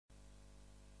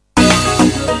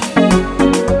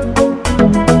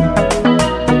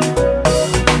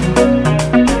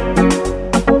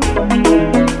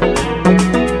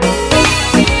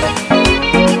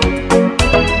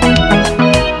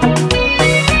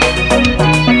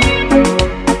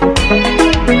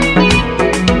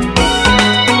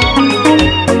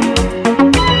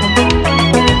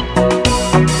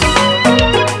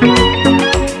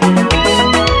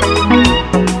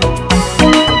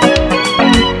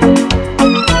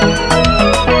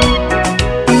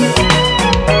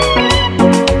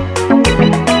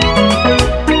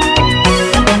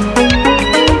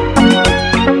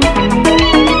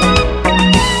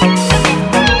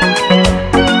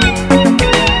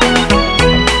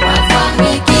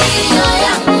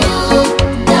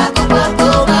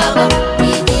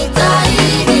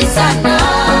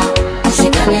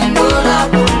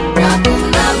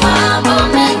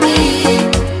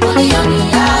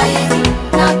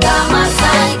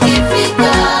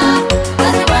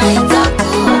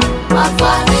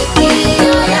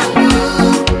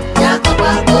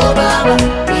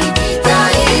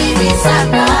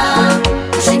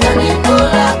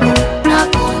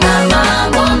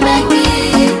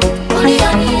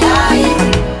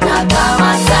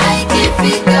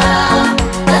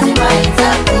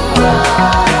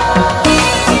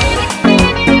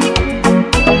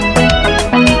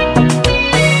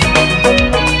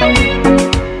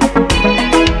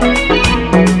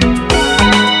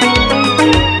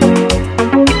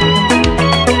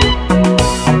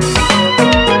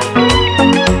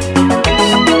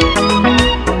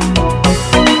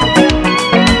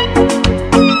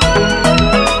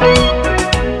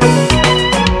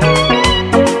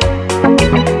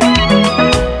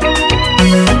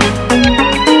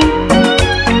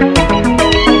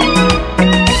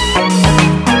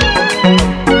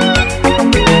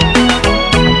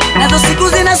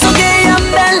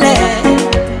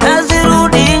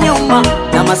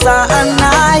masaa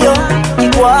nayo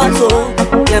kikwazo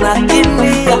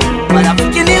yanakimbia.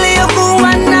 Marafiki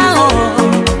niliyokuwa nao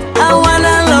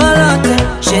hawana lolote,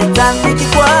 shetani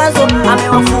kikwazo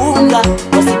amewafunga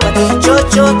wasipate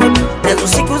chochote. Lezo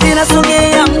siku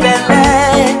zinasogea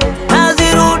mbele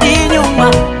hazirudi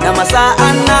nyuma, na masaa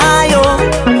nayo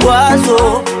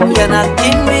kikwazo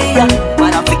yanakimbia.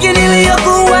 Marafiki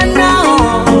niliyokuwa nao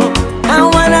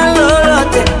hawana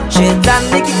lolote,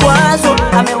 shetani kikwazo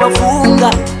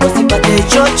amewafunga wasipate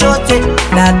chochote.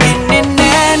 Lakini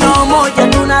neno moja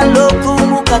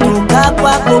tunalokumbuka toka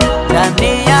kwako,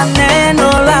 ndani ya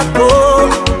neno lako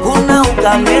kuna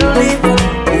ukamilifu,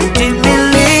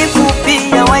 utimilifu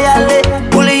pia wa yale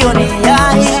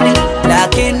uliyoniahidi.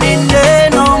 Lakini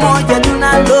neno moja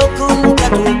tunalokumbuka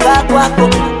toka kwako,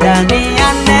 ndani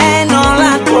ya neno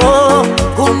lako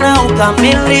kuna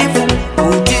ukamilifu,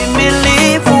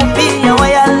 utimilifu pia wa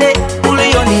yale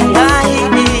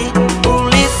uliyoniahidi.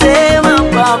 Ulisema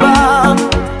Baba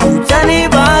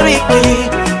utanibariki,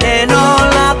 neno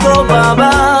lako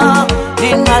Baba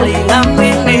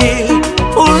ninaliamini.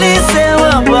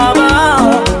 Ulisema Baba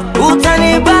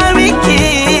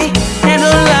utanibariki, neno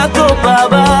lako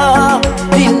Baba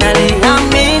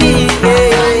ninaliamini.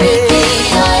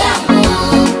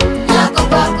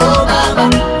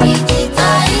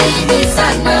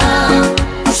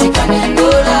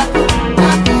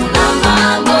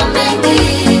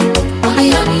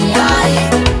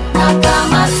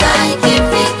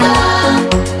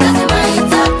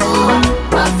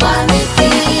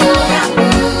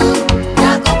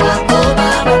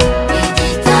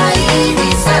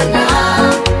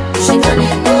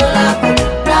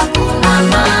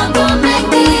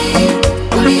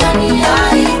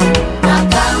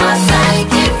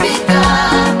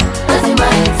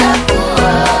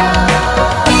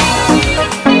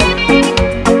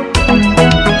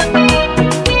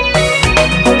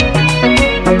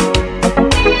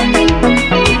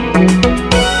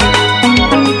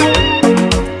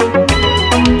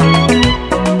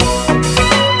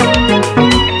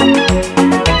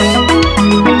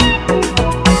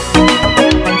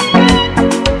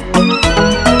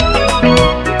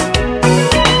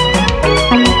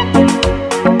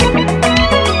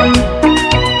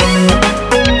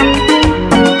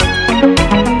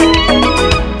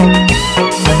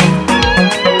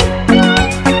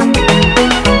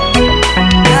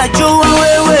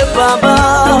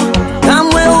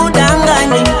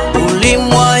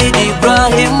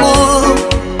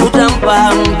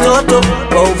 Mtoto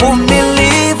kwa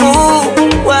uvumilivu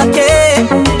wake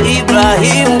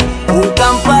Ibrahimu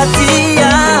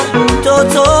ukampatia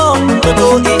mtoto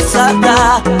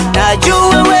Isaka.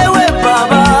 Najua wewe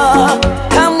Baba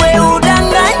kamwe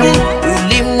udanganyi,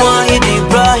 ulimwahidi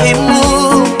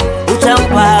Ibrahimu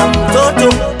utampa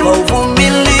mtoto kwa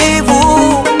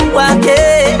uvumilivu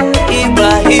wake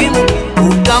Ibrahimu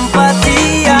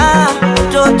ukampatia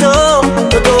mtoto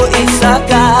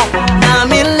Isaka.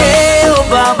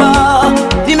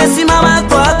 Nimesimama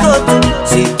kwako tu,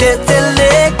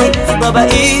 siteteleki,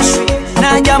 sibabaishwi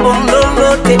na jambo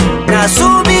lolote.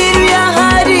 Nasubiri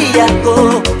ahadi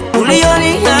yako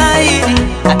uliyoniahidi,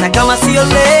 hata kama sio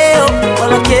leo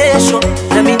wala kesho,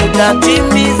 nami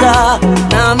nitatimiza.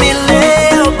 Nami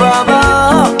leo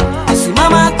Baba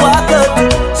nisimama kwako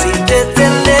tu,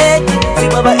 siteteleki,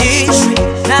 sibabaishwi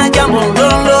na jambo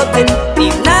lolote.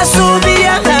 Ninasubiri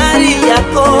ahadi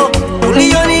yako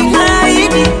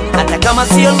uliyoniahidi, hata kama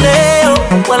sio leo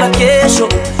wala kesho,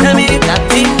 nami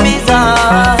nitatimiza.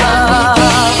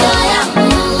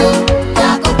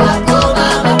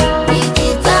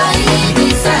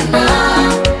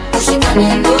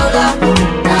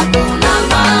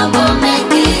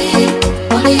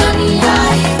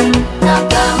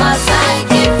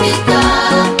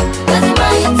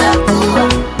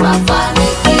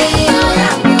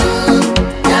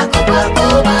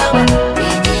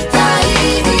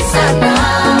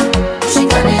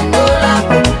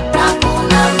 Na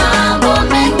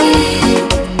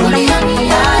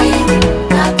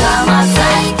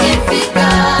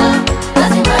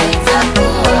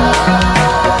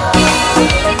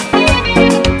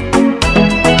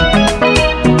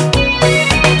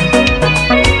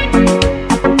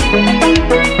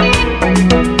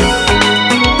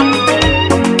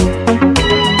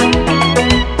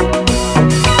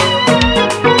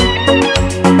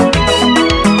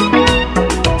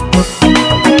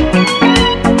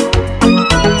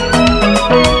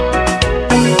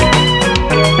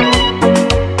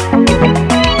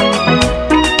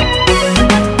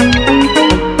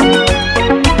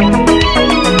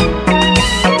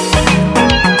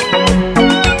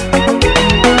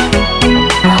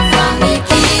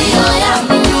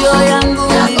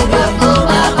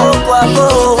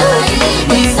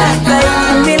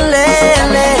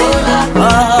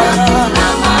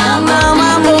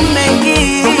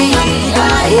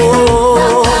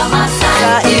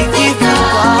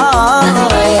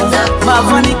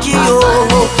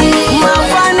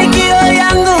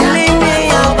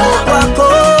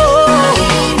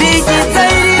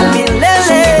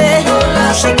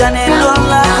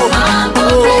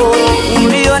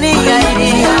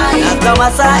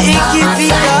kama saa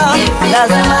ikifika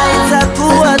lazima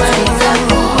itakuwa tu.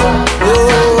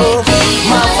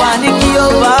 Mafanikio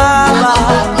Baba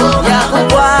yako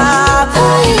kwako,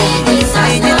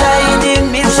 nijitahidi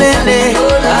milele,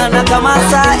 na kama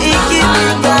saa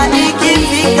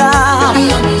ikifika,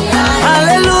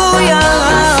 haleluya,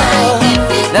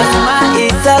 lazima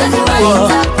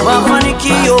itakuwa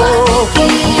mafanikio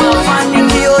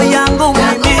yangu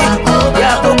mimi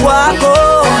yako kwako,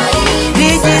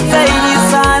 nijitahidi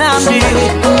sana mimi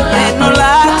neno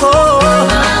lako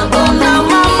na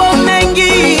mambo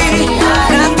mengi,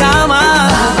 na kama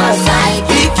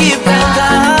ikifika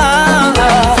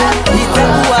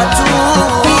itakuwa tu.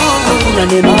 Kuna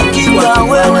neno kiwa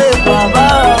wewe Baba,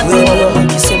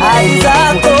 ai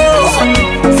zako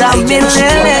za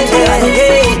milele,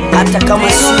 hata kama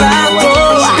neno lako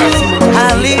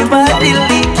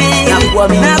halibadiliki, na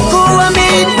kuamini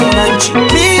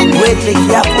wewe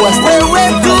peke yako, wewe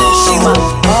tu.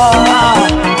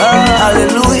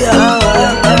 Haleluya,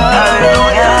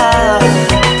 haleluya.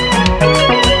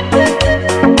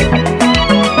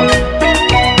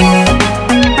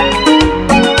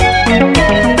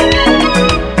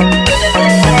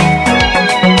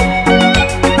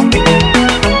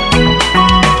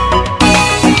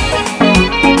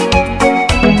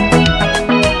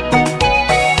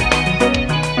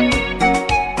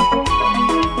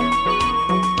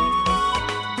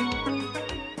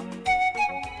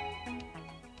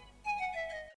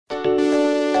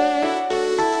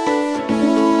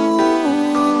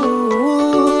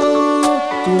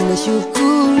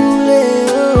 Tunashukuru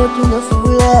leo,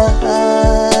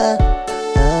 tunafuraha,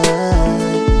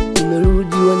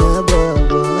 tumerudiwa na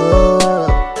Baba.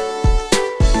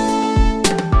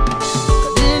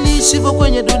 Kadiri nishivo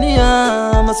kwenye dunia,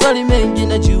 maswali mengi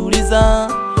najiuliza,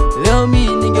 leo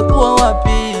mimi ningekuwa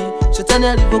wapi shetani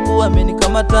alipokuwa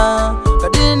amenikamata?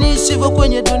 Kadiri nishivo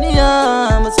kwenye dunia,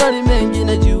 maswali mengi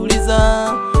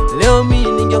najiuliza, leo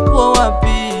mimi ningekuwa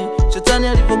wapi shetani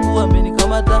alipokuwa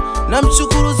amenikamata?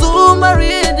 Namshukuru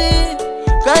Zumaridi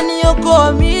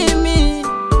kaniokoa mimi,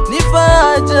 ni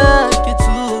faraja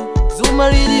kitu.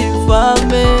 Zumaridi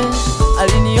Mfalme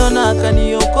aliniona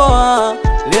akaniokoa,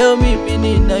 leo mimi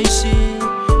ninaishi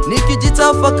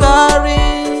nikijitafakari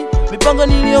mipango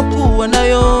niliyokuwa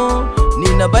nayo,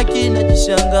 ninabaki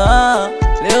najishangaa,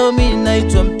 leo mimi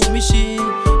naitwa mtumishi.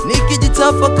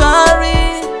 Nikijitafakari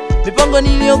mipango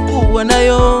niliyokuwa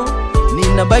nayo,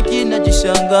 ninabaki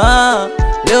najishangaa,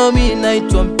 leo mimi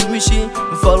naitwa mtumishi.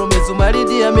 Mfalme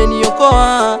Zumaridi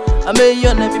ameniokoa,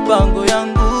 ameiona mipango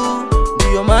yangu,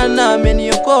 ndiyo maana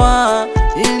ameniokoa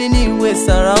ili niwe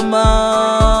salama.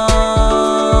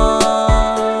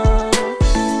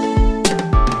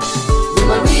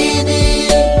 Zumaridi,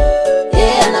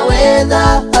 yeye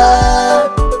anaweza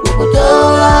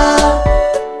kukutoa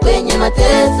kwenye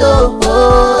mateso.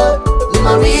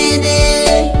 Zumaridi,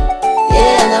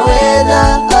 yeye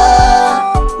anaweza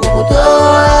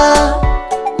kukutoa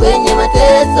kwenye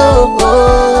mateso.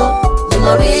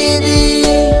 Zumaridi,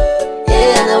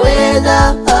 yeye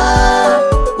anaweza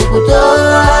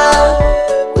kukutoa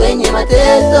kwenye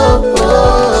mateso.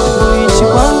 Kuishi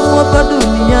kwangu hapa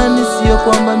duniani sio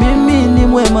kwamba mimi ni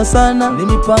mwema sana, ni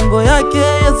mipango yake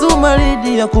ya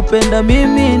Zumaridi ya kupenda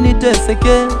mimi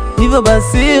niteseke. Hivyo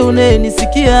basi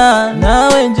unenisikia,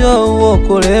 nawe njoo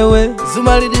uokolewe.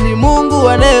 Zumaridi ni Mungu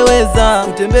anayeweza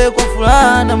utembee kwa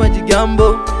furaha na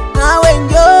majigambo. Nawe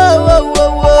njoo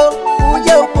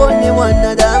uje upone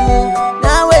mwanadamu,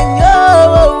 nawe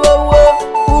njoo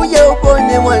uje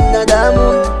upone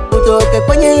mwanadamu. Utoke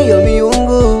kwenye hiyo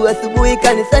miungu, asubuhi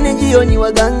kanisani, jioni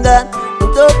waganga.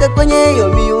 Utoke kwenye hiyo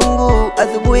miungu,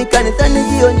 asubuhi kanisani,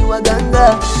 jioni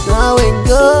waganga. Nawe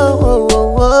njoo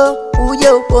uje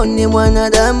upone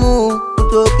mwanadamu.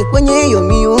 Utoke kwenye hiyo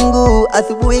miungu,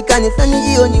 asubuhi kanisani,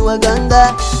 jioni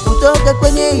waganga. Utoke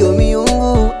kwenye hiyo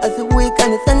miungu, asubuhi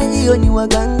kanisani, jioni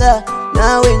waganga.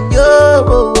 Nawe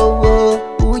njoo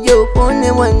uje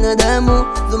upone mwanadamu.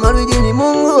 Zumaridi ni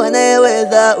Mungu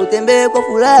anayeweza utembee kwa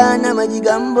furaha na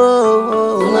majigambo.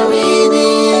 Zumaridi,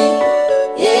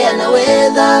 yeye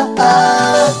anaweza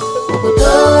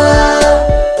kukutoa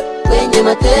kwenye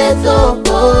mateso.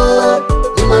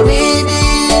 Zumaridi,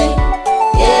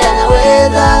 yeye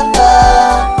anaweza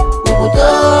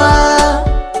kukutoa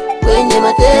kwenye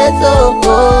mateso.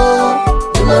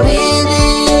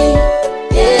 Zumaridi,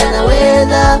 yeye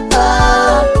anaweza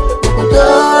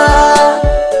kukutoa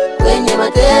kwenye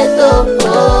mateso.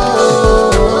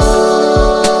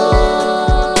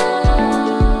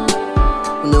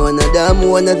 Kuna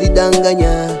wanadamu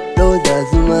wanazidanganya roho za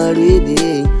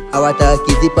Zumaridi,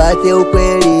 hawataki zipate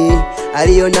ukweli,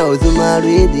 aliona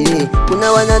Zumaridi.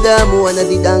 Kuna wanadamu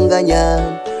wanazidanganya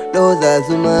roho za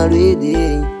Zumaridi,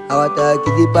 hawataki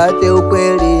zipate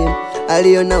ukweli.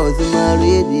 Aliona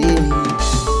Zumaridi.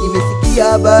 Nimesikia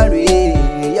habari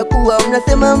ya kuwa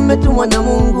mnasema mmetumwa na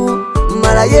Mungu,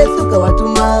 mara Yesu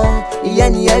kawatuma,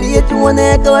 yani aliyetumwa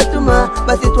naye kawatuma.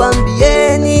 Basi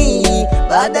tuambieni,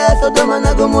 baada ya Sodoma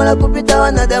na Gomora kupita,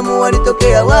 wanadamu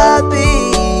walitokea wapi?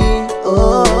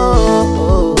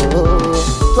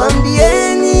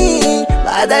 Tuambieni,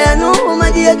 baada ya Nuhu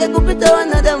maji yake kupita,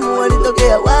 wanadamu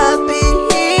walitokea wapi?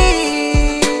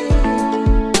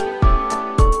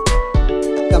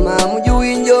 Kama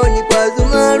mjui njoni kwa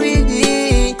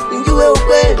Zumaridi, mjue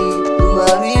ukweli.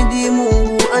 Zumaridi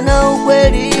Mungu ana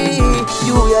ukweli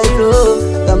juu ya hilo.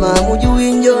 Kama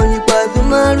mjui njoni kwa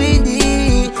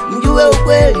Zumaridi, mjue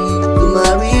ukweli.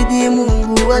 Zumaridi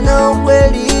Mungu ana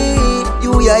ukweli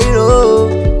juu ya hilo.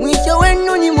 Mwisho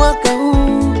wenu ni mwaka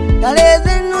huu, tarehe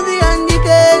zenu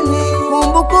ziandikeni,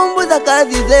 kumbukumbu za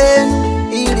kazi zenu,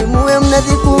 ili muwe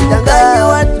mnazikumbuka. Danganya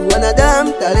watu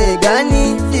wanadamu, tarehe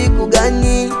gani, siku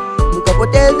gani,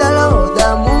 mkapoteza roho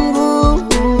za Mungu.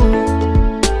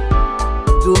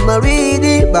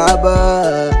 Zumaridi baba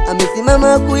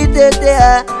amesimama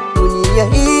kuitetea dunia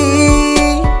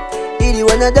hii, ili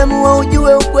wanadamu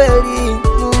waujue ukweli.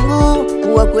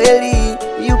 Mungu wa kweli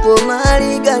yupo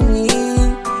mahali gani?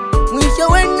 Mwisho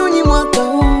wenu ni mwaka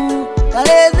huu,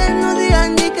 tarehe zenu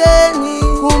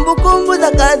ziandikeni, kumbukumbu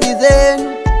za kazi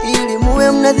zenu, ili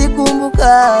muwe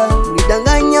mnazikumbuka.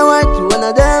 Mlidanganya watu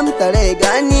wanadamu, tarehe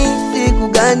gani, siku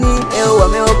gani, leo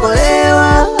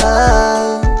wameokolewa.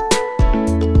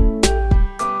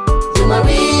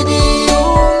 Zumaridi,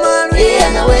 yeye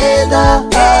anaweza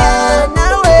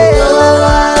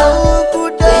kutoa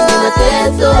kwenye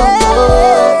mateso.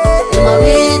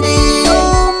 Zumaridi,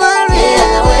 yeye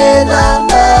anaweza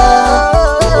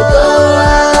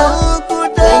kutoa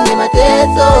kwenye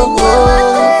mateso.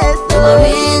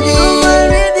 Zumaridi,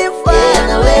 yeye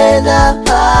anaweza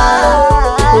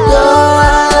kutoa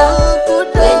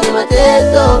kwenye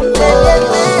mateso.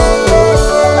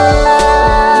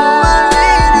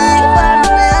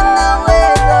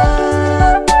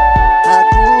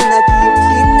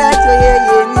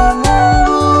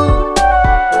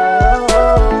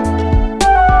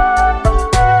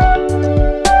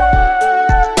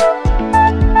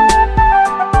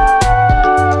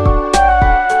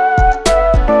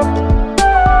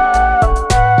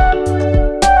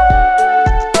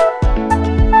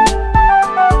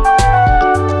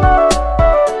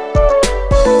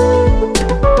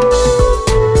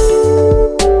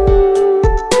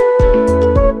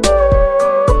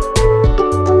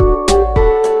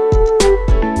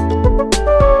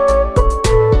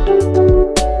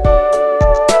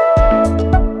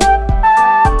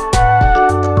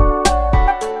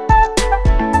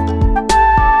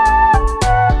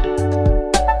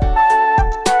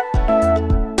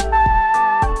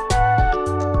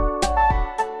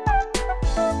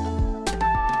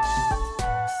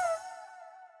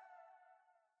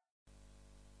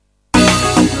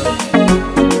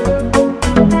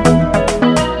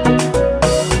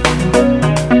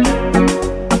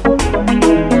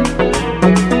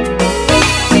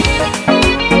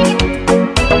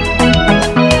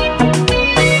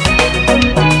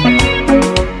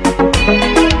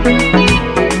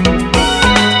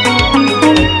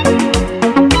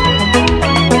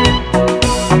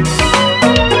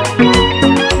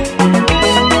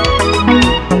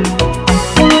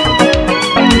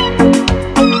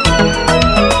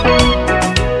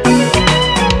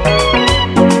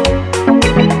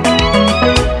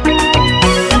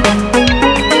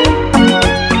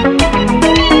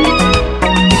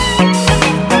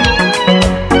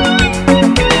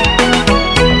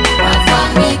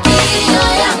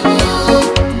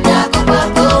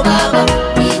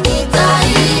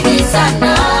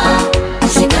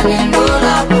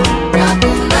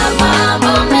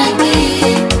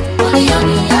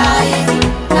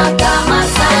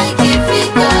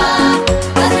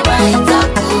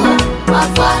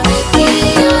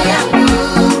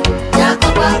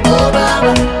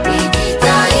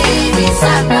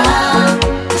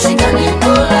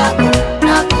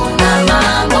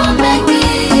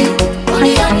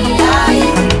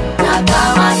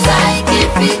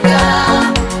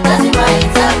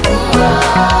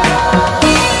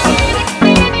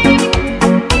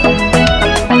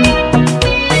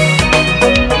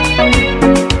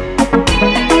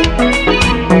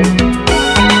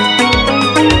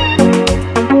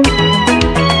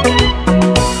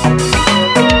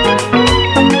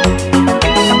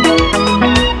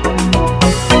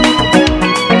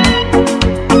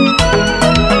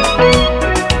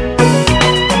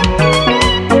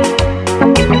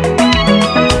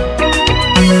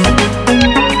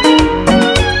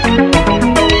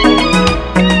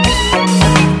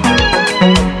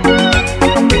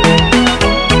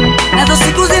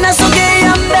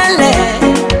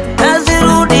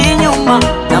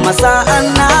 masaa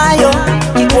nayo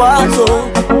kikwazo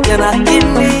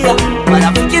yanakimbia.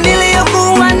 Marafiki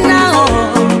niliyokuwa nao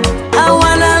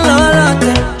hawana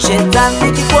lolote,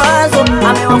 shetani kikwazo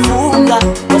amewafunga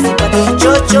wasipate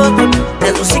chochote.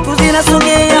 Nazo siku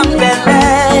zinasogea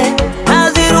mbele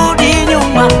hazirudi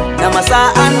nyuma, na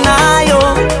masaa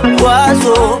nayo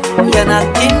kikwazo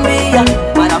yanakimbia.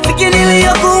 Marafiki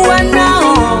niliyokuwa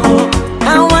nao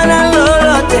hawana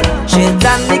lolote,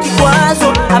 shetani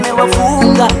kikwazo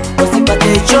amewafunga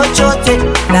wasipate chochote.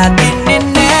 Lakini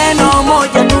neno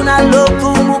moja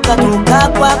tunalokumbuka toka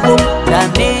kwako,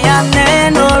 ndani ya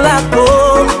neno lako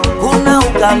kuna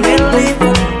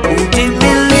ukamilifu,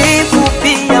 utimilifu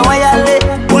pia wa yale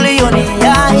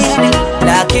uliyoniahidi.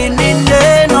 Lakini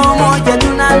neno moja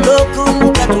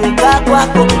tunalokumbuka toka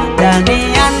kwako,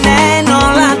 ndani ya neno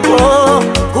lako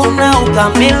kuna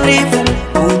ukamilifu,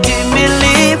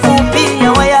 utimilifu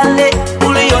pia wa yale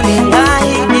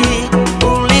uliyoniahidi.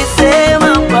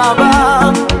 Ulisema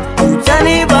Baba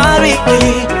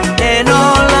utanibariki, neno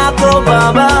lako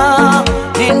Baba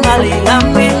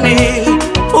ninaliamini.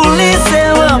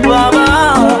 Ulisema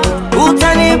Baba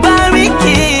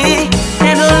utanibariki,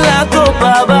 neno lako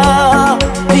Baba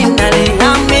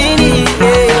ninaliamini.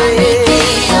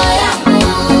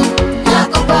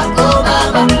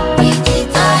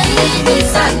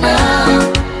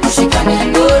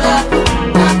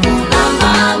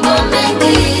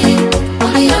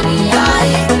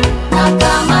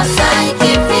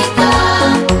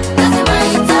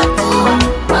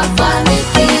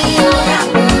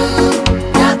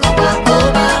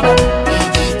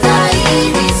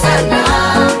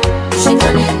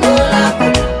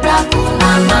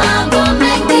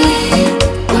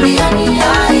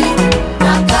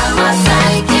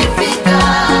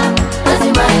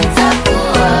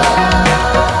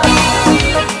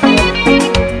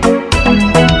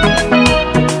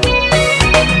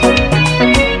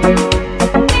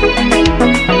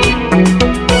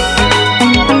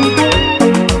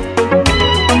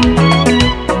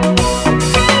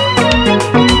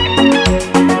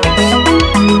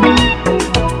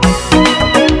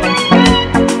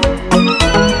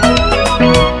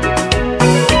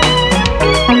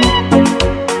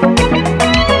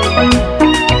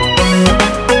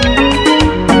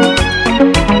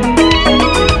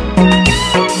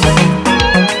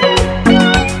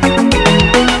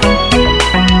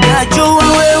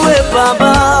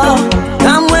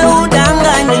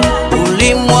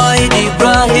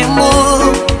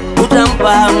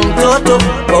 Mtoto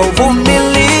kwa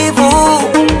uvumilivu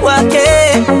wake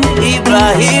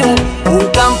Ibrahimu,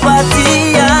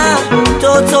 ukampatia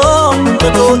mtoto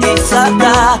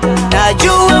Isaka.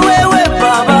 Najua wewe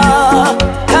Baba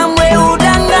kamwe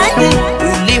udanganyi,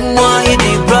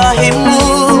 ulimwahidi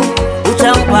Ibrahimu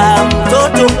utampa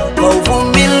mtoto kwa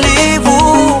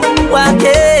uvumilivu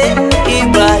wake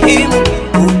Ibrahimu,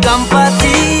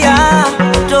 ukampatia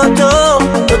mtoto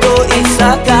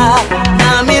Isaka.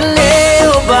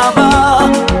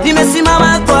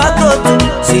 Nimesimama kwako tu,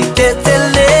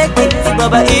 siteteleki,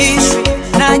 sibabaishwi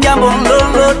na jambo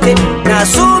lolote.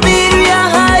 Nasubiri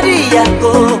ahadi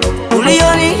yako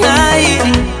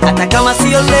uliyoniahidi, hata kama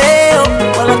sio leo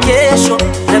wala kesho,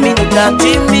 nami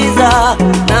nitatimiza.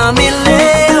 Nami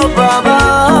leo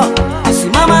Baba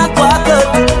nisimama kwako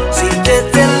tu,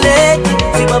 siteteleki,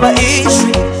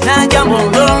 sibabaishwi na jambo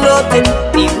lolote.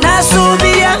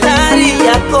 Ninasubiri ahadi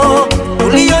yako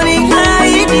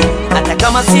uliyoniahidi, hata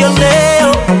kama sio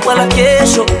leo wala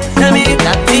kesho, nami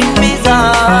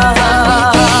nitatimiza.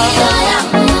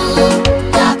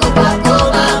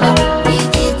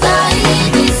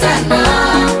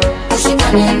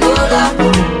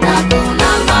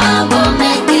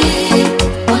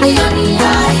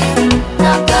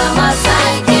 Kama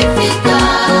saa ikifika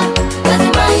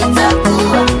lazima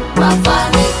itakuwa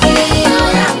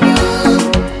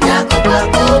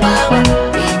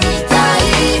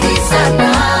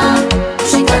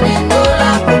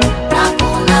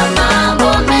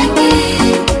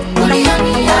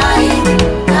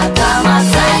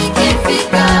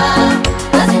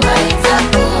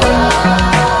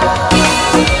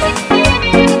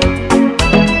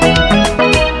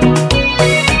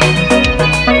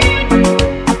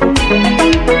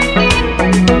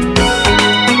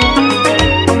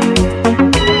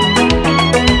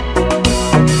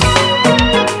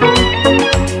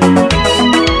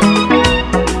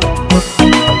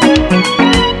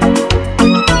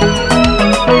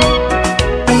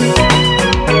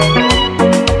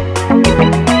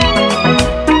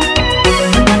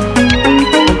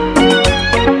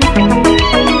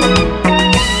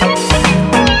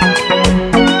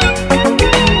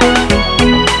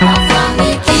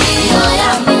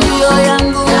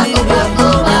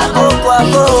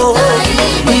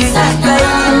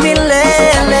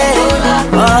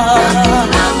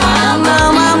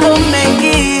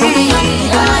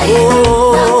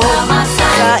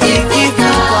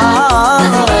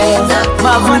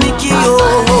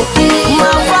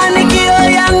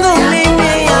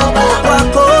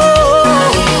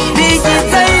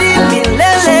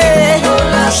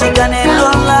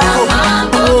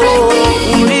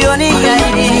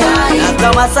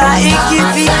kama saa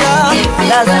ikifika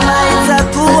lazima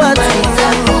itakuwa tu.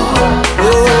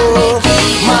 Oh,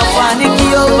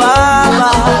 mafanikio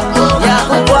Baba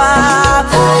yako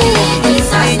kwako,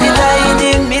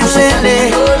 nijitahidi milele,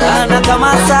 na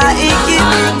kama saa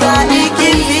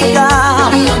ikifika,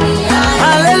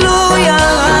 haleluya,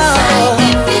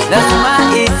 lazima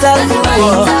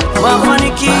itakuwa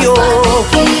mafanikio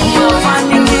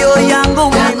yangu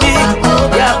mimi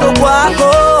yako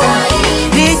kwako,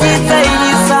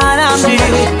 nijitahidi sana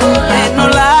mimi neno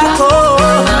lako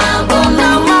na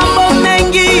mambo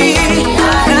mengi,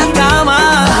 na kama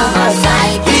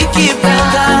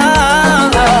ikifika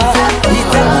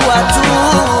itakuwa tu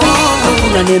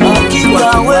na neno kiwa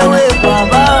wewe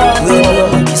Baba,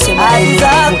 ahadi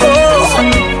zako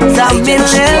za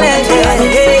milele,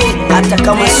 hata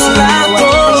kama neno lako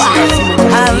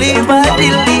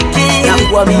halibadiliki,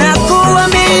 na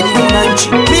kuamini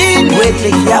wewe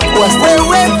peke yako,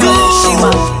 wewe tu.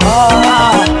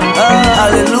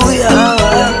 Haleluya,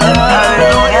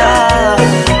 haleluya.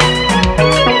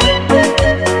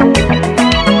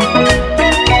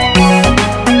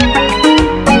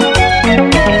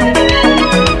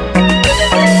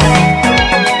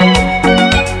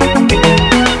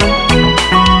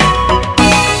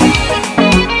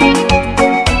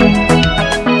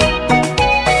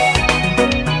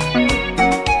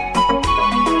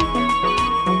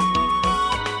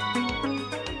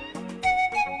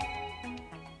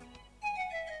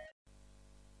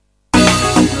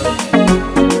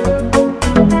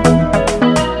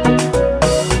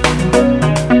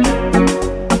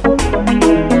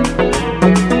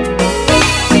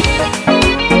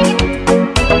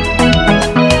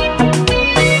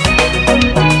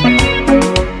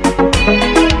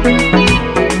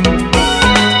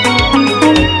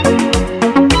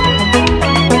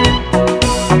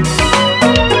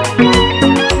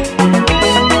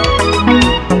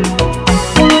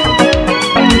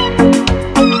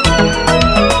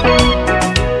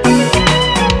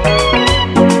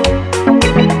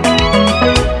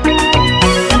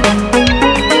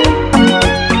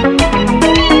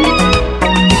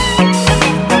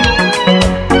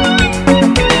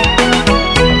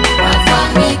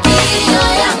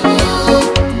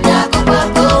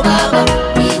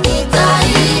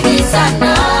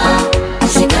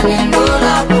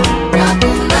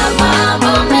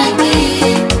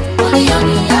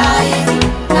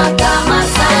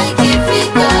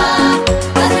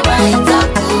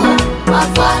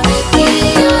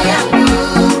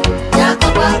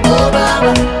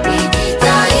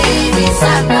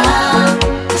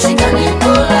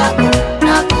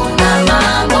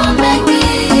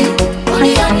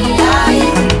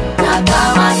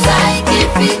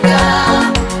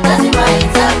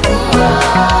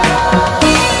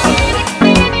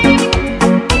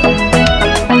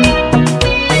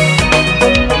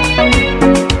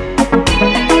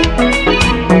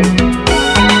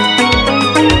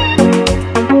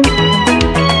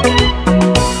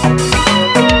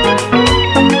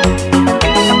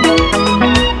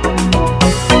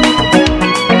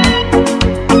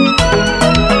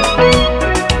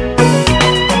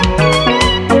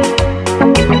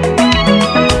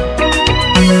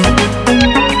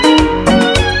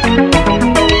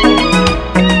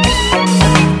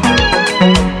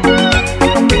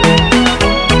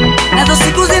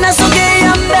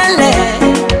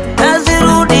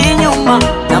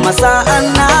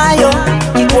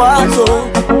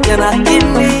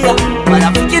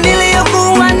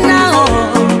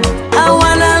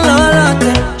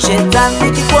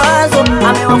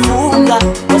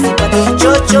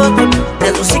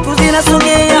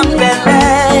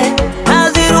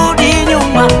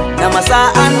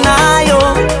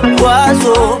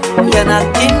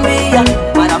 Yanakimbia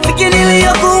marafiki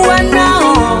niliyokuwa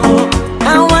nao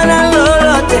hawana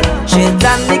lolote,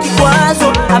 shetani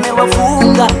kikwazo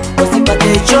amewafunga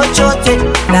wasipate chochote,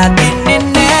 lakini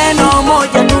neno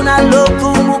moja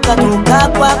tunalokumbuka toka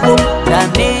kwako,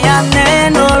 ndani ya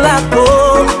neno lako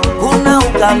kuna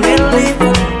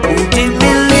ukamilifu,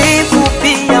 utimilifu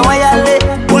pia wa yale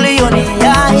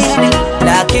uliyoniahidi,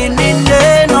 lakini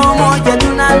neno moja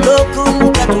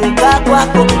tunalokumbuka toka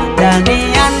kwako,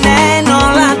 ndani ya neno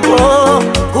lako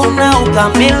kuna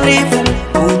ukamilifu,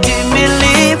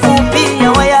 utimilifu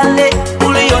pia wa yale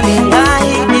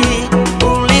uliyoniahidi.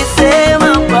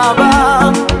 Ulisema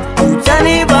Baba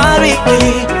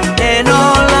utanibariki, neno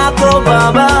lako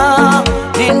Baba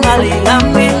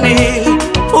ninaliamini.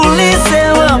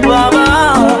 Ulisema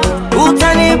Baba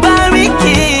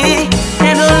utanibariki,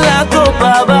 neno lako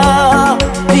Baba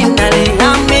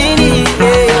ninaliamini.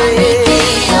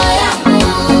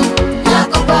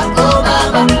 Yako kwako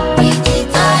Baba,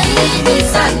 nijitahidi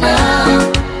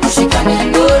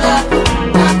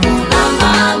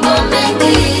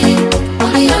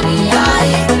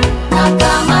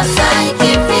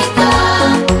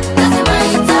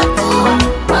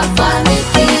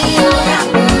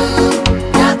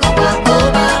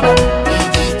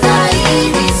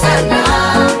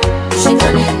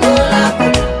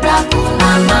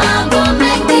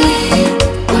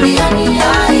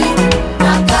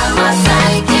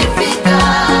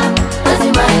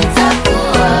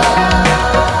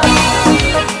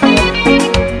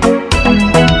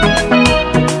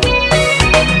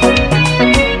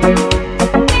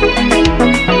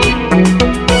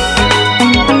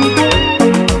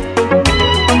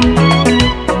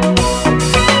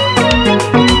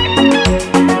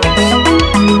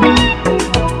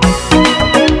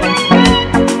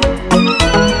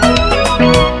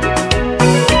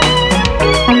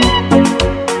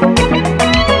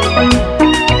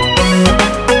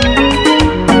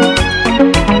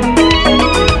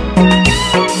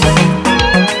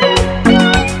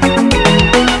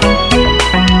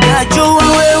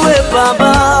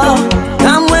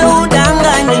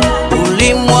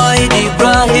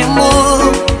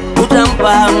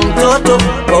mtoto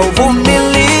kwa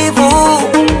uvumilivu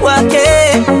wake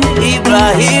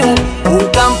Ibrahimu,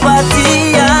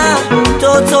 ukampatia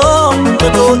mtoto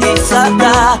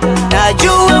Isaka.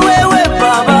 Najua wewe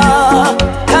baba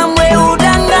kamwe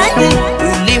udanganyi,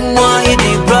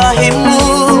 ulimwahidi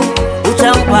Ibrahimu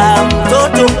utampa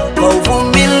mtoto kwa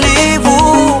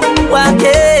uvumilivu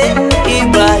wake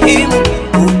Ibrahimu,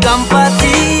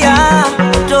 ukampatia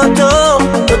mtoto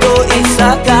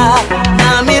Isaka.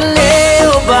 Nami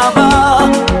leo baba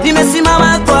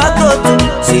nimesimama kwako tu,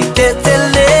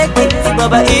 siteteleki,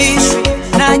 sibabaishwi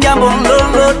na jambo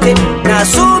lolote.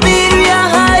 Nasubiri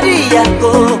ahadi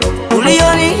yako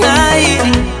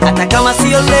ulioniahidi, hata kama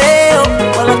sio leo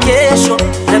wala kesho,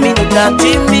 nami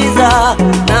nitatimiza.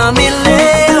 Nami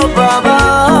leo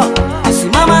baba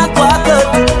nisimama kwako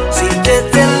tu,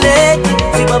 siteteleki,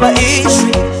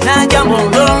 sibabaishwi na jambo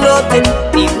lolote.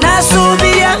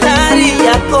 Ninasubiri ahadi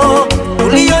yako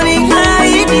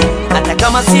ulioniahidi, hata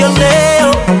kama sio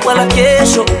leo wala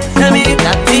kesho, nami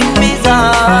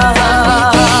nitatimiza.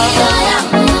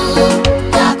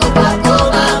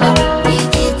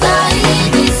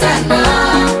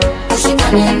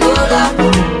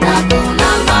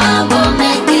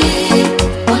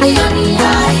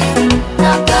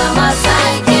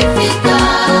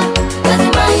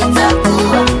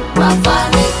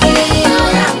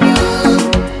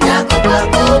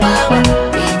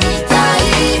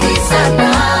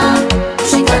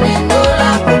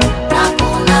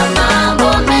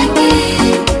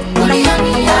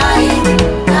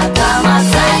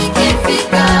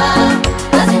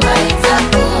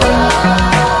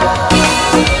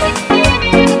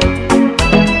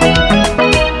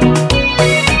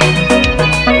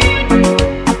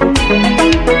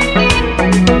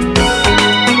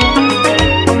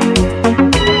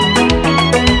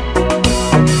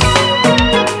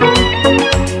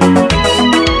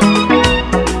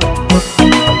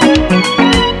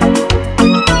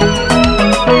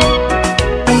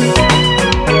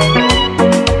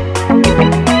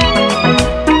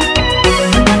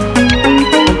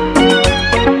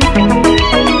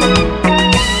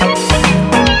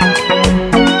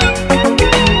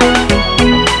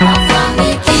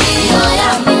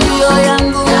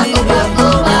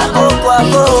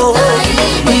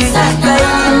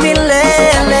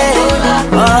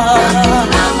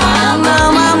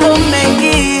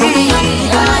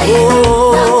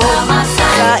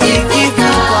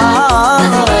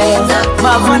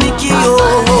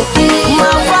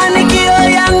 Mafanikio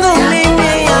yangu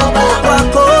mimi yapo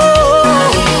kwako,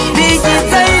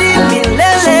 nijitahidi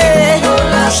milele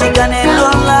kushika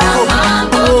neno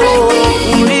lako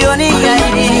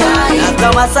ulioniahidi, na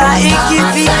kama saa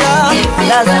ikifika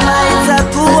lazima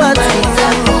itakuwa tu.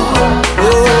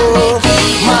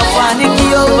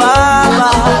 Mafanikio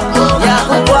baba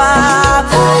yapo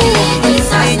kwako,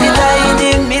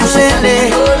 nijitahidi milele,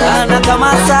 na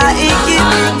kama saa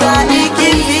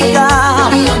ikifika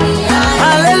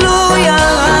haleluya,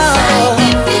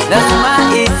 lazima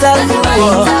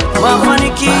itakuwa.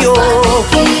 Mafanikio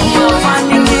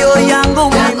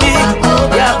yangu mimi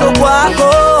yako kwako,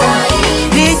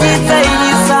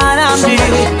 nijitahidi sana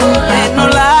mimi neno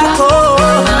lako,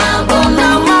 na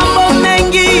mambo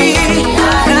mengi,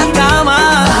 na kama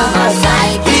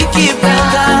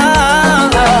ikifika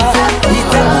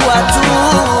itakuwa tu.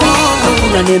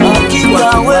 Na neno kiwa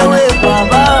wewe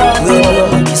baba,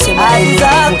 ahadi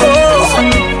zako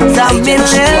za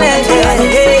milele,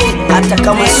 hata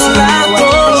kama neno lako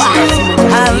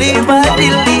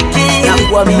halibadiliki,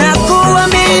 na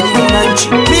kuamini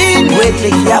wewe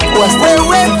peke yako,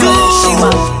 wewe tu.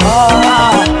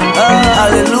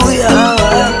 Haleluya,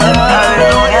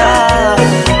 haleluya.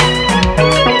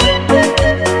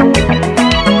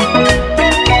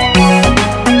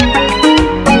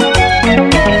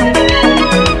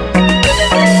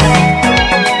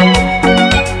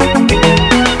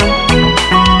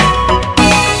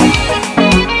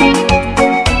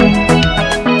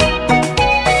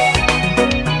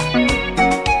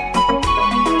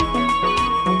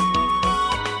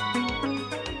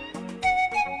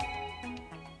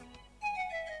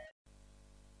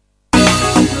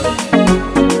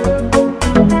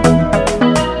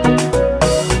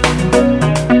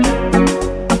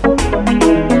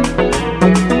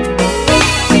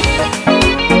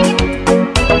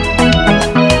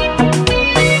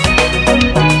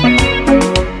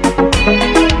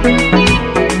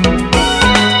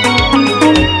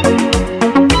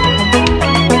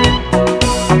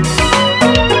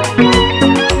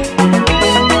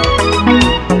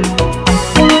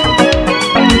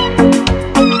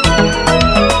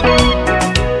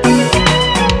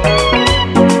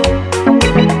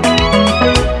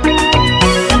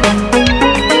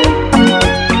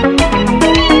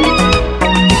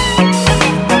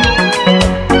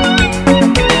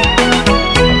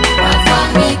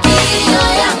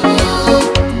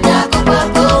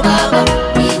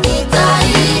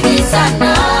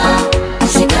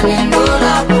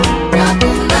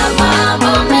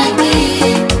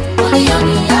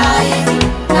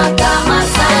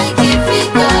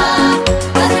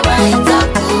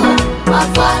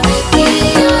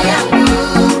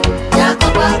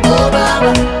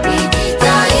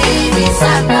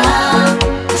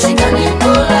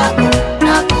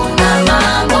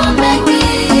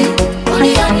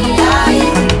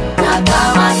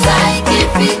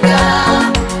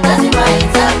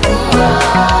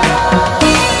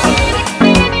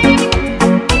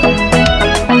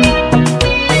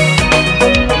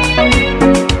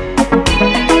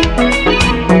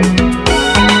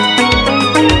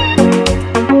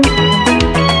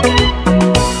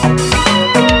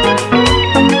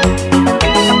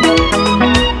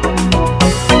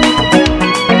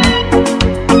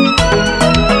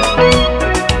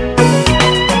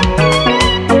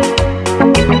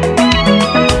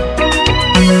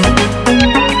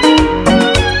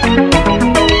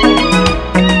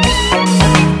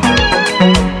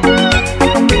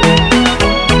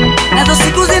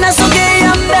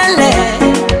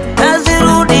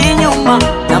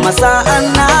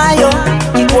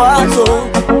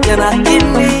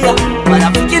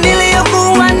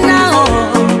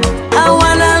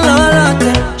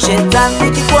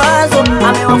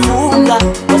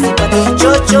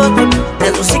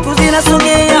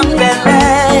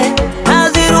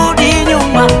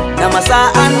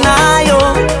 sasa anayo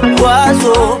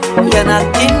wazo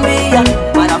yanakimbia.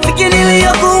 Marafiki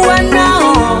niliyokuwa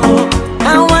nao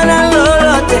hawana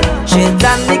lolote,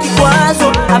 shetani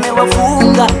kikwazo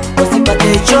amewafunga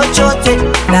wasipate chochote.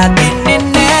 Lakini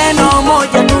neno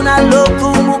moja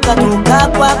tunalokumbuka toka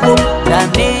kwako,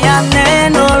 ndani ya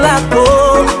neno lako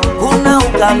kuna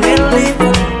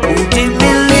ukamilifu,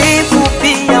 utimilifu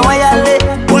pia wa yale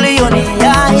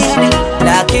uliyoniahidi.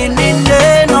 Lakini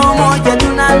neno moja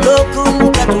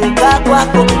tunalokumbuka toka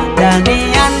kwako, ndani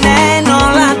ya neno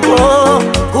lako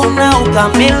kuna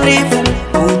ukamilifu,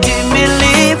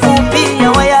 utimilifu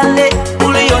pia wa yale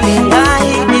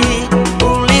uliyoniahidi.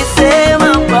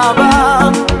 Ulisema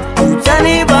Baba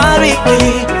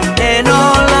utanibariki, neno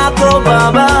lako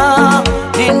Baba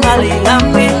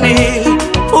ninaliamini.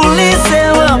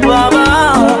 Ulisema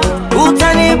Baba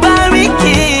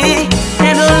utanibariki,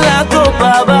 neno lako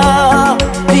Baba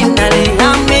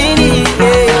ninaliamini.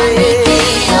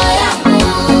 Mafanikio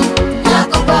yangu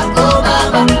yako kwako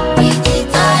Baba,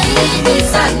 nijitahidi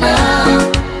sana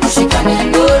kushika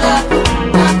neno lako,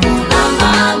 na kuna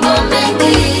mambo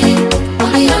mengi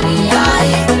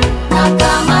uliyoniahidi, na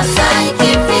kama saa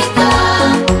ikifika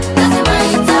lazima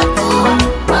itakuwa.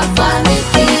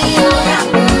 Mafanikio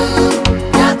yangu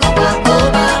yako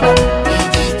kwako Baba,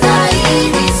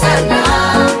 nijitahidi sana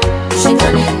kushika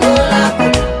neno lako,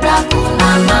 na kuna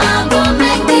mambo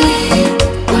mengi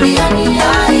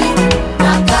uliyoniahidi,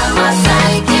 na kama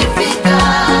saa ikifika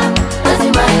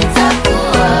lazima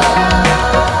itakuwa.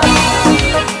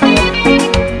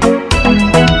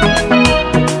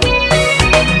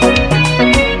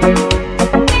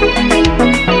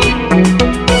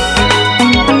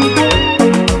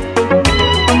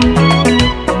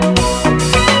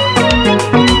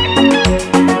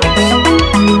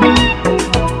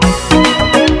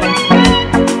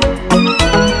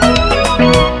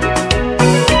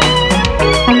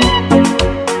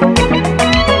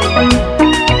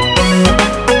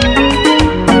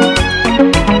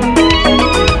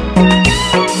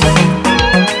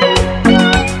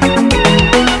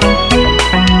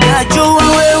 Najua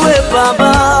wewe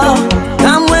Baba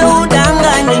kamwe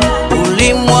udanganyi,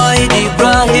 ulimwahidi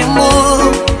Ibrahimu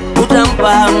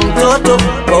utampa mtoto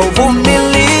kwa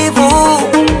uvumilivu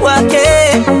wake.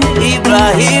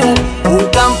 Ibrahimu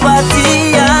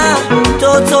ukampatia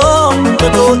mtoto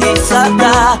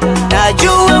Isaka.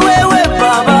 Najua wewe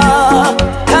Baba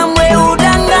kamwe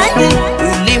udanganyi,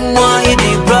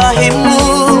 ulimwahidi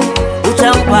Ibrahimu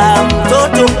utampa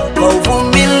mtoto kwa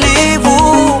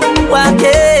uvumilivu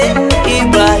wake.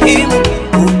 Ibrahimu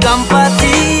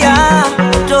ukampatia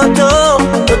mtoto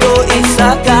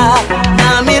Isaka.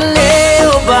 Nami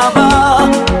leo Baba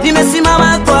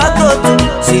nimesimama kwako tu,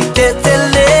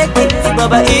 siteteleki,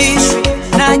 sibabaishwi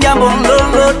na jambo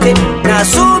lolote.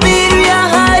 Nasubiri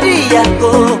ahadi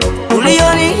yako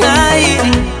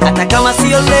uliyoniahidi, hata kama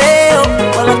sio leo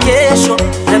wala kesho,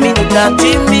 nami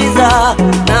nitatimiza.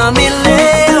 Nami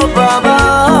leo Baba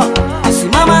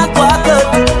nasimama kwako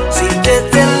tu,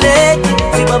 siteteleki,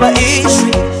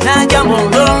 sibabaishwi na jambo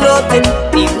lolote.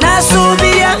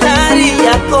 Ninasubiri ahadi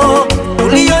yako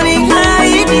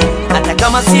uliyoniahidi, hata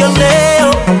kama sio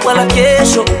leo wala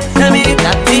kesho, nami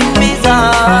nitatimiza.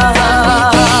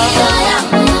 Mafanikio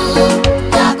yangu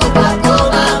yako kwako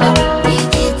Baba,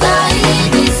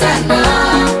 nijitahidi sana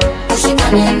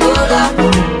kushika neno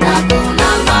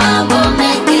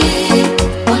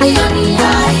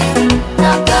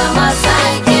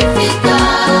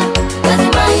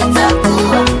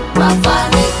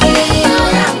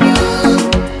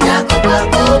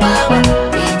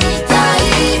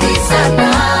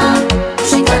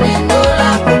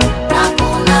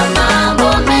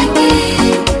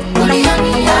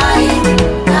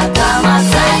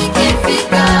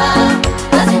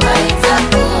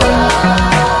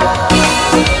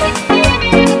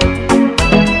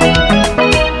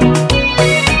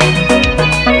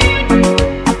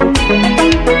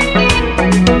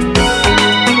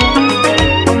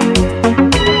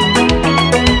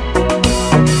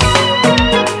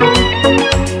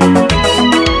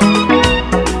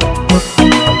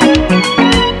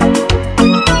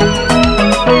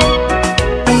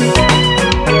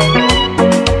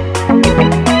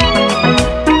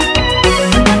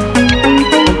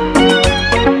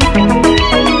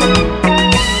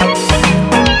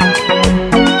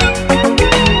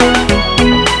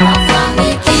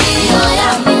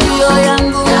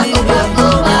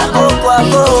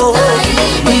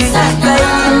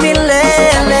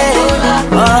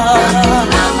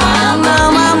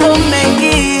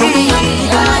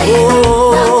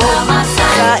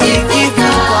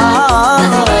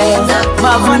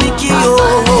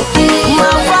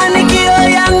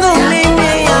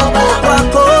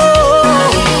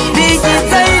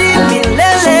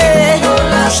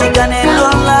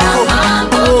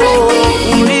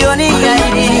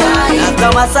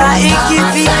saa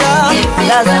ikifika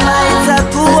lazima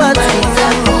itakuwa tu.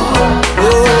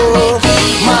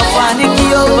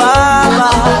 Mafanikio Baba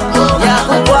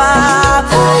yako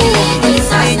kwako,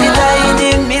 nijitahidi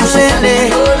milele,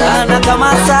 na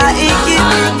kama saa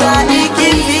ikifika,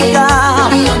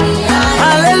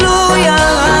 haleluya,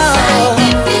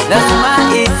 lazima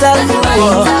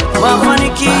itakuwa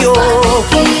mafanikio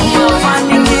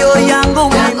yangu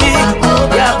mimi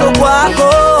yako kwako,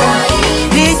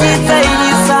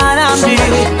 nijitahidi sana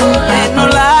mimi neno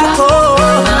lako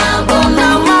na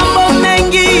mambo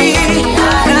mengi,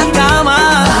 na kama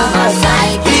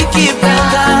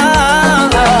ikifika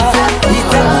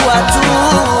itakuwa tu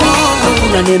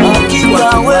na neno kiwa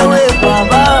wewe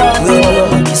Baba,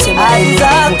 ai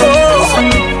zako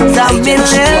za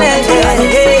milele,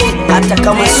 hata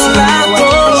kama